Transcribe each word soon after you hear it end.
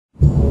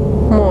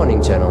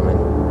morning,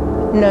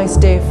 gentlemen. Nice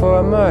day for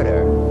a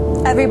murder.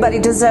 Everybody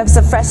deserves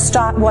a fresh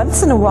start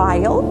once in a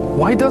while.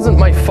 Why doesn't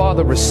my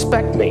father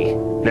respect me?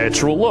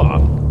 Natural law.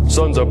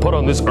 Sons are put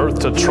on this earth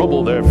to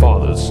trouble their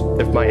fathers.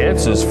 If my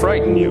answers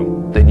frighten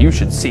you, then you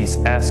should cease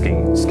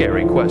asking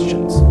scary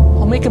questions.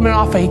 I'll make him an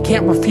offer he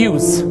can't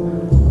refuse.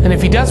 And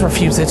if he does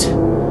refuse it,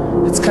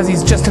 it's because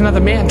he's just another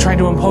man trying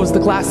to impose the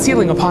glass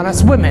ceiling upon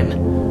us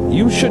women.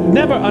 You should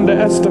never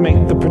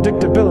underestimate the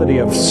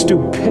predictability of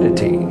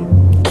stupidity.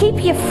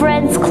 Keep your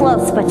friends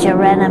close, but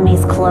your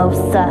enemies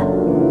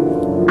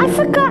closer. I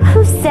forgot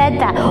who said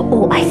that.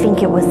 Oh, I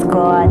think it was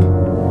God.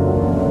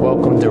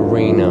 Welcome to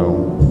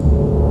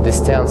Reno. This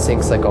town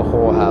sinks like a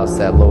whorehouse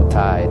at low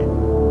tide.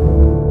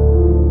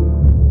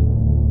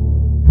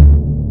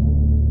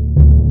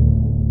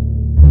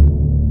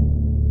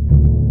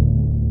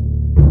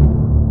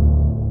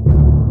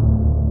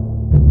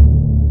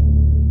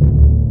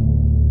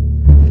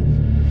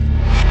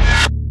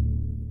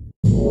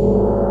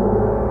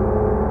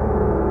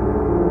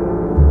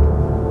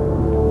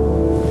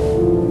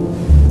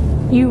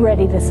 You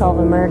ready to solve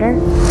a murder?